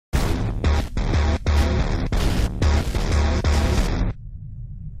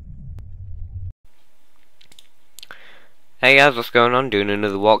Hey guys, what's going on? Doing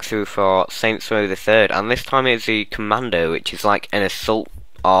another walkthrough for Saints Row the Third, and this time it's the Commando, which is like an assault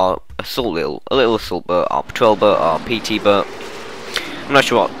or a little assault boat or patrol boat or PT boat. I'm not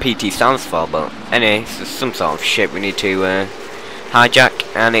sure what PT stands for, but anyway, it's some sort of ship we need to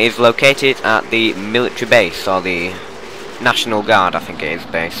hijack, and it is located at the military base or the National Guard, I think it is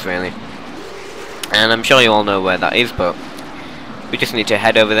base really. And I'm sure you all know where that is, but we just need to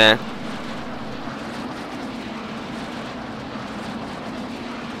head over there.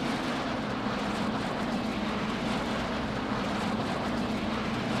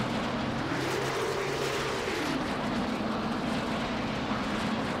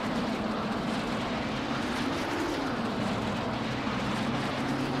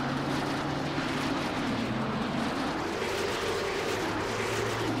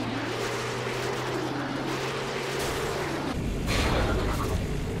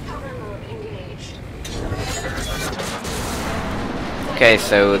 Okay,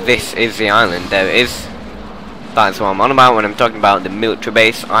 so this is the island. There it is. That's what I'm on about when I'm talking about the military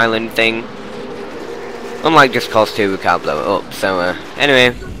base island thing. Unlike Just Cause 2, we can't blow it up. So anyway,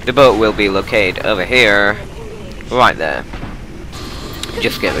 the boat will be located over here, right there.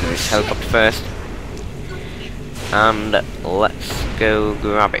 Just get rid of this helicopter first, and let's go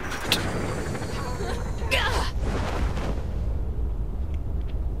grab it.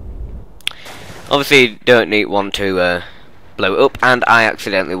 Obviously, don't want to blow it up, and I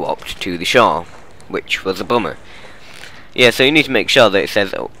accidentally walked to the shore, which was a bummer. Yeah, so you need to make sure that it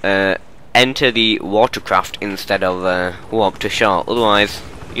says enter the watercraft instead of warp to shore, otherwise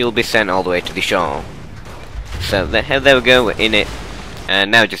you'll be sent all the way to the shore. So there we go, we're in it, and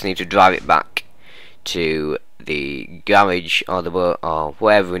now we just need to drive it back to the garage or the boat or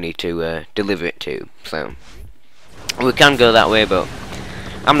wherever we need to deliver it to. So we can go that way, but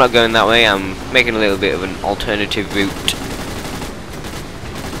I'm not going that way. I'm making a little bit of an alternative route.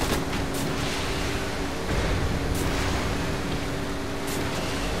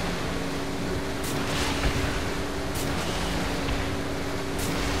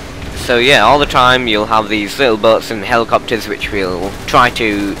 So yeah, all the time you'll have these little boats and helicopters which will try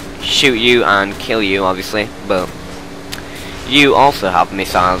to shoot you and kill you, obviously, but you also have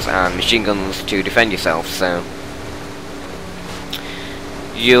missiles and machine guns to defend yourself, so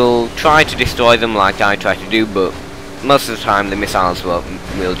you'll try to destroy them like I try to do, but most of the time the missiles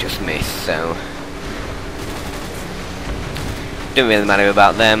will just miss, so don't really matter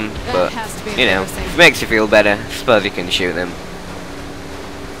about them, but you know, if it makes you feel better, I suppose you can shoot them.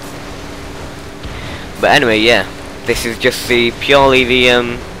 But anyway, yeah, this is just purely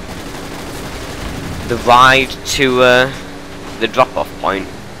the ride to the drop-off point,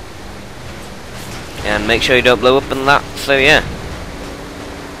 and make sure you don't blow up and that. So yeah.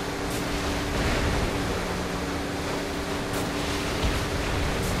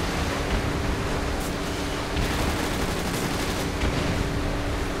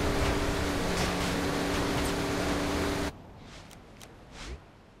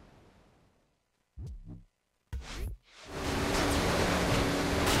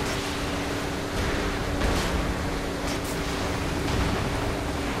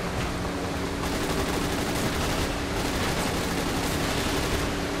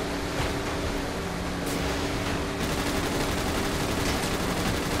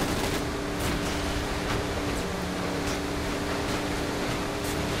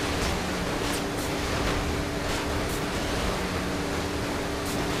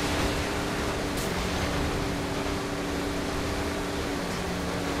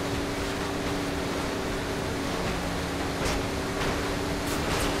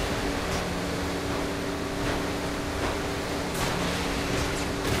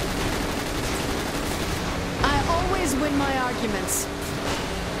 Win my arguments.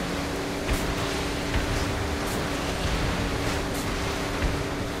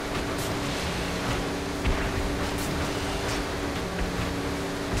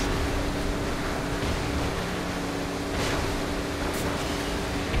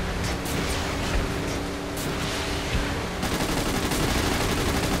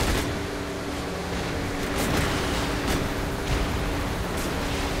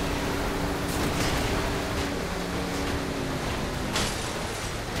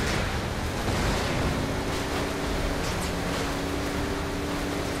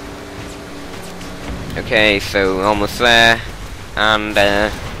 Okay, so almost there, and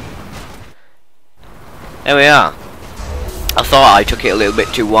there we are. I thought I took it a little bit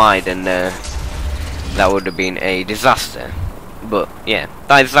too wide, and that would have been a disaster. But yeah,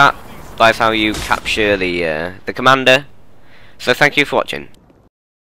 that is how you capture the commander. So thank you for watching.